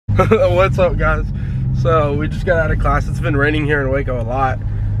What's up, guys? So we just got out of class. It's been raining here in Waco a lot,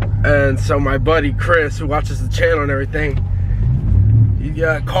 and so my buddy Chris, who watches the channel and everything, he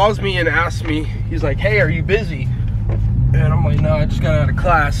calls me and asks me, he's like, hey, are you busy? And I'm like, no, I just got out of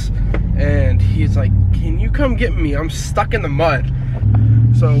class. And he's like, can you come get me? I'm stuck in the mud.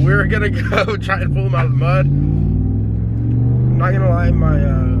 So we're gonna go try and pull him out of the mud. I'm not gonna lie, my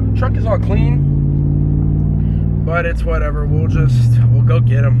truck is all clean, but it's whatever. We'll go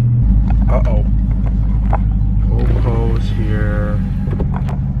get him. Uh-oh. Popo's here.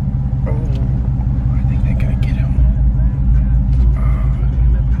 Oh, I think they gotta get him.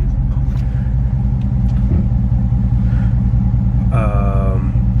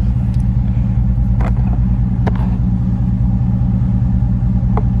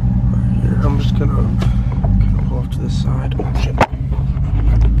 Here, I'm just gonna pull off to this side. Oh shit.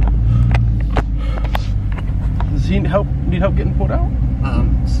 Does he need help getting pulled out?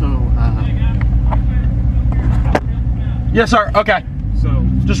 Yes, sir. Okay. So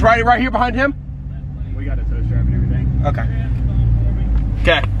just right here behind him. We got a tow strap and everything. Okay.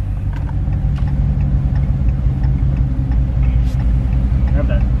 Okay. Have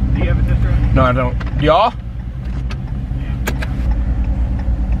that. Do you have a tow strap? No, I don't. Y'all?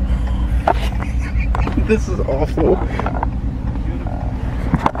 This is awful. I'm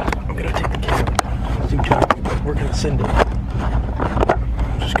gonna take the camera. We're gonna send it.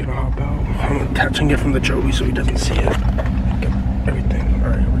 I'm just gonna hop out. I'm attaching it from the Joey so he doesn't see it. Get everything.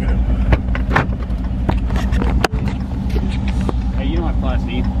 Alright, we're gonna. Hey, you don't have class,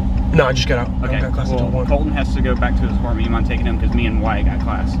 do you? No, I just got out. Okay. I don't got class until 1. Colton has to go back to his apartment. You mind taking him? Because me and Wyatt got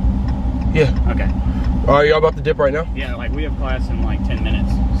class. Yeah. Okay. Are y'all about to dip right now? Yeah, like we have class in like 10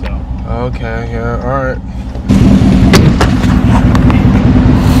 minutes, so. Okay, yeah, alright.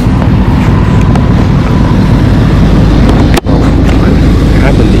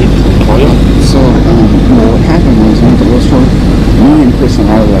 So, what happened was, we went to West Shore. Me and Chris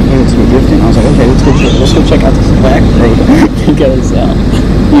and I were like, hey, let's go drifting. I was like, okay, let's go check out this back road because,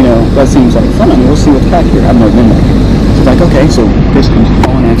 you know, that seems like fun. We'll see what's back here. I've never been back here. So it's like, okay. So Chris comes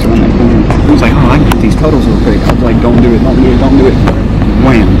calling, answering that corner. He was like, oh, I can get these totals real quick. I was like, don't do it.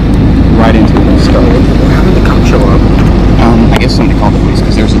 Wham! Right into it and stuff. How did the cops show up? I guess somebody called the police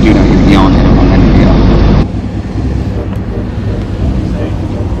because there's a dude out here yawning on that video.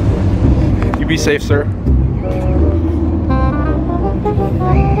 You be safe, sir.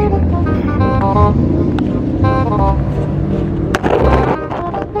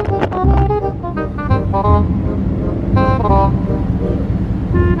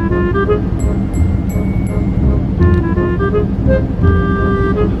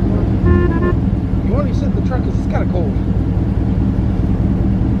 You want to sit in the truck because it's kind of cold.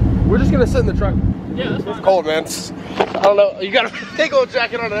 We're just gonna sit in the truck. Yeah, that's fine. It's cold, man. I don't know. You got a big old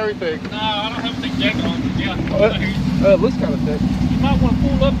jacket on and everything. No, I don't have a big jacket on. Yeah. It looks kind of thick. You might want to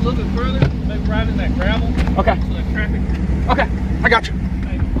pull up a little bit further, maybe right in that gravel. Okay. So that traffic. Okay, I got you.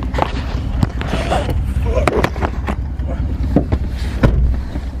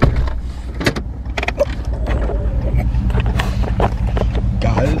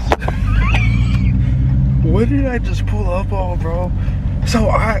 Guys, what did I just pull up on, bro? So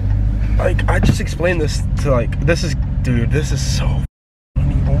I just explained this to this is so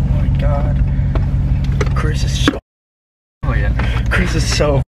funny. Oh my god. Chris is so. Oh yeah. Chris is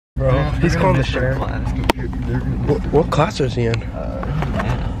so, bro. Yeah, He's calling the sheriff. What class is he in?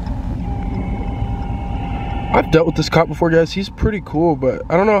 I've dealt with this cop before, guys. He's pretty cool, but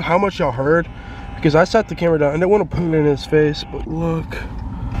I don't know how much y'all heard because I sat the camera down. I didn't want to put it in his face, but look.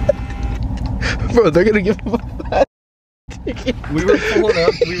 Bro, they're gonna give him a fat ticket. We were pulling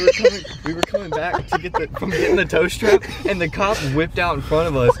up. We were coming back to get from getting the tow strap, and the cop whipped out in front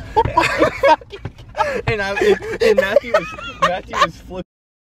of us. And Matthew was flipping,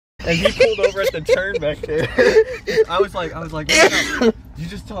 and he pulled over at the turn back there. I was like, you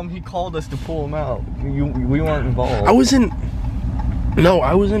just tell him he called us to pull him out. We weren't involved. I was in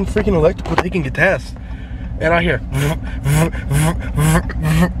freaking electrical taking a test, and I hear,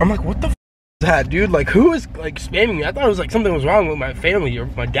 I'm like, what the f is that, dude? Like, who is like spamming me? I thought it was like something was wrong with my family, or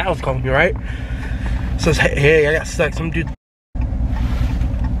my dad was calling me, right? Says, hey, I got stuck. Some dude.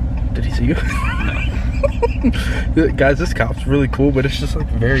 Did he see you? Guys, this cop's really cool, but it's just like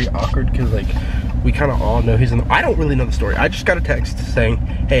very awkward because like we kind of all know he's in the. I don't really know the story. I just got a text saying,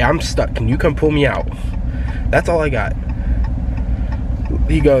 hey, I'm stuck. Can you come pull me out? That's all I got.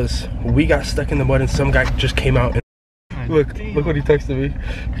 He goes, we got stuck in the mud and some guy just came out and look what he texted me.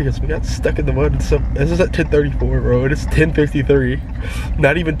 He goes, we got stuck in the mud and some. This is at 10:34, bro. And it's 10:53.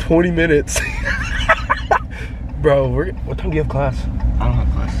 Not even 20 minutes. Bro, what time do you have class? I don't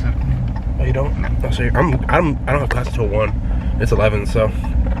have class. you don't? Oh, so I don't have class until 1. It's 11, so. All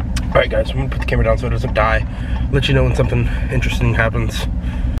right, guys, I'm gonna put the camera down so it doesn't die. Let you know when something interesting happens.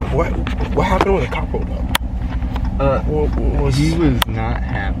 What happened when the cop rolled up? He was not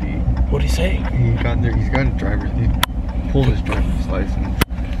happy. What'd he say? He got there. He's got a driver's. He pulled his driver's license.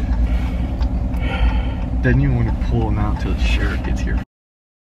 Doesn't even want to pull him out till the sheriff gets here.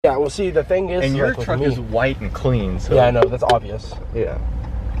 Yeah, well, see, the thing is, And your like, truck is white and clean, so. Yeah, I know, that's obvious. Yeah.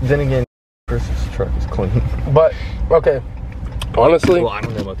 Then again, Chris's truck is clean. But okay, honestly. Well, I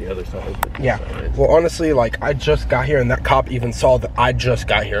don't know about the other side. Yeah. Well, honestly, like, I just got here, and that cop even saw that I just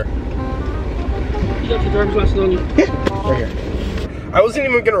got here. You got your driver's license on you? Yeah. Right here. I wasn't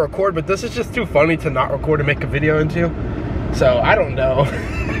even gonna record, but this is just too funny to not record and make a video into. So I don't know.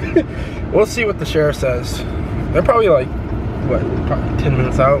 We'll see what the sheriff says. They're probably like, what, probably 10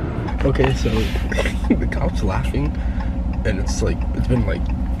 minutes out. Okay, so the cop's laughing, and it's like, it's been like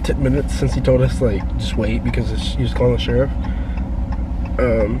 10 minutes since he told us, like, just wait because he was calling the sheriff.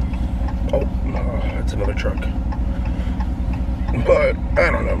 Oh, it's another truck. But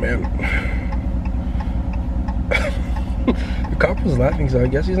I don't know, man. The cop was laughing, so I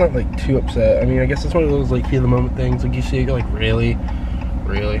guess he's not like too upset. I mean, I guess it's one of those like heat of the moment things. Like you see, you're like, really?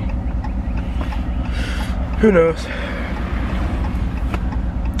 Who knows?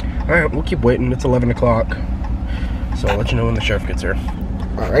 Alright, we'll keep waiting. It's 11 o'clock. So I'll let you know when the sheriff gets here.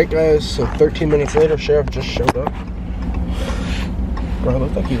 Alright, guys, so 13 minutes later, sheriff just showed up. Bro, it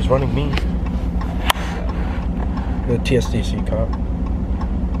looked like he was running me. The TSDC cop.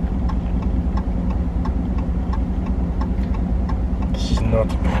 This is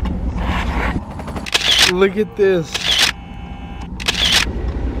nuts. Look at this.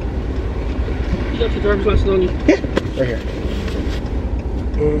 You got your driver's license on you? Yeah, right here.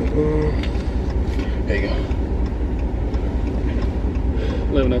 There you go.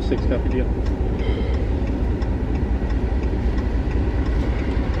 1106, copy deal.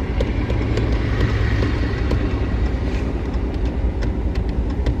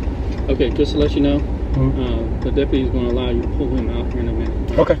 Okay, just to let you know, the deputy is going to allow you to pull him out here in a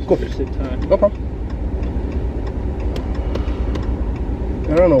minute. Okay, cool. Just sit tight. No problem.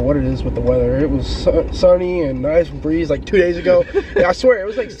 I don't know what it is with the weather. It was sunny and nice breeze like 2 days ago. Yeah, I swear, it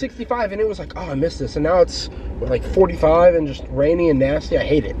was like 65 and it was like, oh, I missed this. And now it's like 45 and just rainy and nasty. I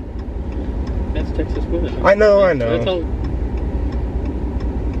hate it. That's Texas weather. I know. That's all.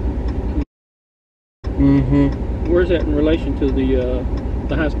 Where's that in relation to the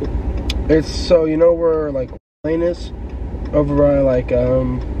high school? It's so, you know where like Lane is? Over by like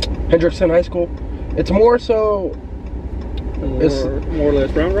Hendrickson High School. It's more so... It's more or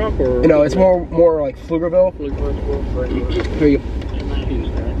less Round Rock, or no, it's more like Pflugerville. Here you go.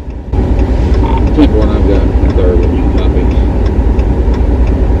 People, and I've got 30 copies.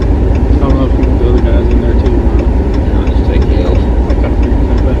 I don't know if you want the other guys in there too. I'll just take the L.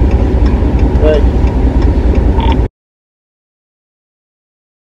 Right.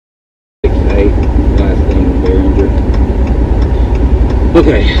 6-8, last name Behringer.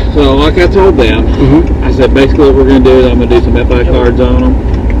 Okay, so like I told them, I said basically what we're going to do is I'm going to do some FI cards on them.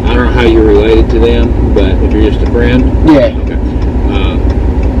 I don't know how you're related to them, but if you're just a friend. Yeah. Okay.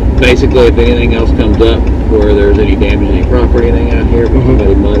 Basically, if anything else comes up where there's any damage to any property, anything out here,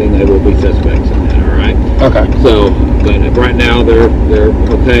 somebody mudding, they will be suspects in that, alright? Okay. So, but right now they're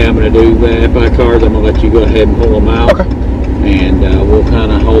okay. I'm going to do the FI cards. I'm going to let you go ahead and pull them out. Okay. And we'll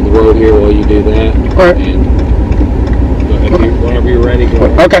kind of hold the road here while you do that. Alright. And whenever you're ready, go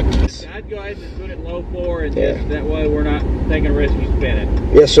ahead. Okay. I'd go ahead and put it low floor, and just that way we're not taking a risk of spinning.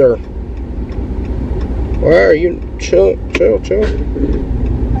 Yes, sir. Why are you chill?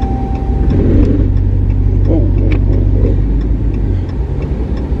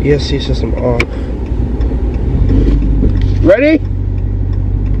 ESC system off. Ready?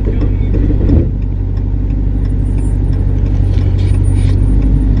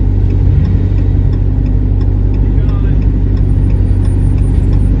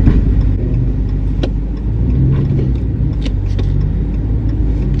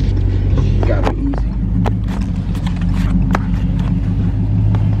 Gotta be easy.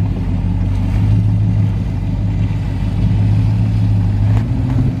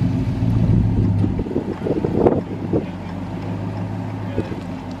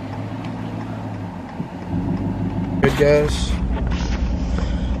 Good, guys.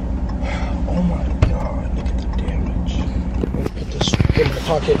 Oh my god, look at the damage. Let me put this in my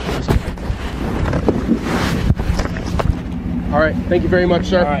pocket. Alright, thank you very much,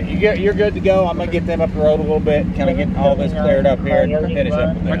 sir. All right, you're good to go. I'm gonna get them up the road a little bit, kind of get all this cleared up here and finish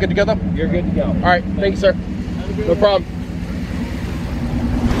up with Am I that. good to go though? You're good to go. Alright, thank you, sir. No problem.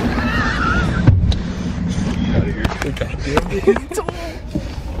 Did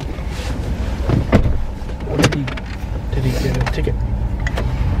he get a ticket?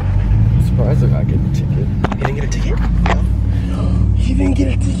 I'm surprised they're not getting a ticket. He didn't get a ticket? He didn't get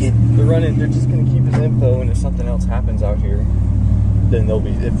a ticket. They're just gonna keep his info, and if something else happens out here, then they'll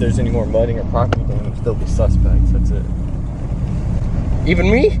be, if there's any more mudding or property damage, they'll be suspects. That's it.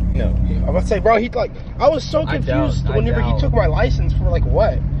 Even me? No. I'm about to say, bro, he like, I was so confused whenever he took my license for like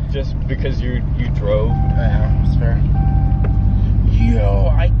what? Just because you drove. Yeah, that's fair. Yo,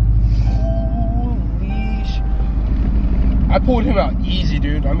 holy sh... I pulled him out easy,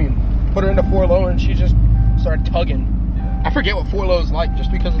 dude. I mean, put her into 4-low and she just started tugging. I forget what 4-low is like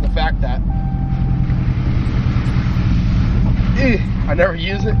just because of the fact that I never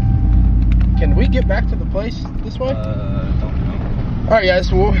use it. Can we get back to the place this way? Don't know. Alright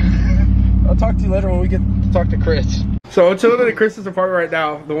guys, well, I'll talk to you later when we get to talk to Chris. So I'm chilling at Chris's apartment right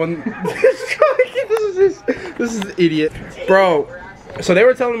now. The one, this is an idiot. Bro, so they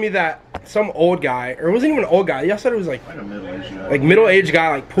were telling me that some old guy, or it wasn't even an old guy, y'all said it was like a middle-aged guy,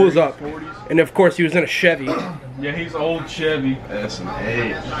 like pulls up. And of course he was in a Chevy. Yeah, he's old Chevy.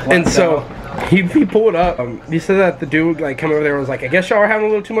 And so he pulled up. He said that the dude like come over there and was like, I guess y'all are having a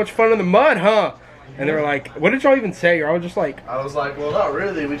little too much fun in the mud, huh? And they were like, what did y'all even say? Or I was just like, I was like, well, not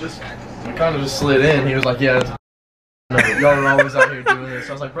really. We kind of just slid in. He was like, yeah, y'all are always out here doing this.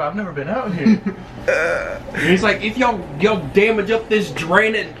 I was like, bro, I've never been out here. He's like, if y'all damage up this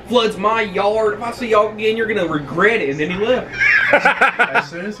drain that floods my yard, if I see y'all again, you're gonna regret it. And then he left. As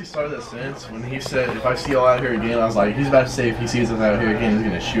soon as he started that sentence, when he said, if I see y'all out here again, I was like, he's about to say if he sees us out here again, he's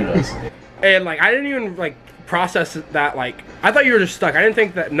gonna shoot us. and like I didn't even like process that. Like I thought you were just stuck. I didn't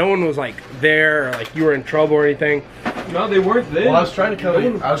think that no one was like there or like you were in trouble or anything. No, they weren't there. Well, I was trying to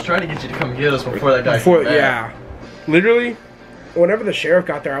get you to come get us before that guy came back. Yeah, literally, whenever the sheriff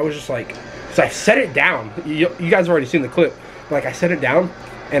got there, I was just like, so I set it down. You guys have already seen the clip. But, like I set it down,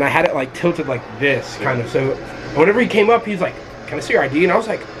 and I had it like tilted like this, kind of. So whenever he came up, he's like, "Can I see your ID?" And I was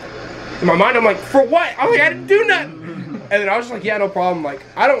like, in my mind, I'm like, "For what?" I was like, "I didn't do nothing." And then I was just like, "Yeah, no problem." Like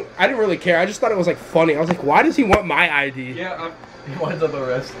I didn't really care. I just thought it was like funny. I was like, "Why does he want my ID?" Yeah. He winds up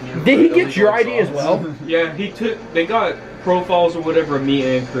arresting you. Did he get your ID as well? Yeah, they got profiles or whatever of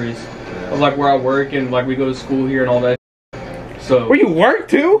me and Chris. Of like where I work and like we go to school here and all that. So. Where you work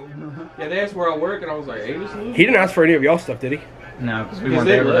too? Yeah, they asked where I work and I was like, hey, this Luke? He didn't ask for any of y'all stuff, did he? No, because we weren't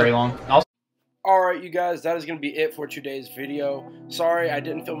there for very long. Alright, you guys, that is going to be it for today's video. Sorry, I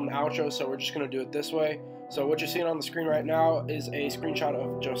didn't film an outro, so we're just going to do it this way. So what you're seeing on the screen right now is a screenshot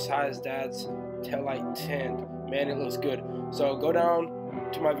of Josiah's dad's taillight tint. Man, it looks good. So go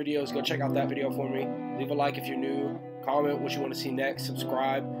down to my videos, go check out that video for me. Leave a like if you're new, comment what you want to see next,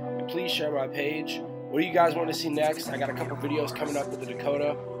 subscribe, and please share my page. What do you guys want to see next? I got a couple videos coming up with the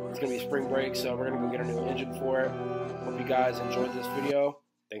Dakota. It's going to be spring break, so we're going to go get a new engine for it. Hope you guys enjoyed this video.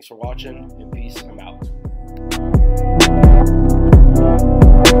 Thanks for watching, and peace. I'm out.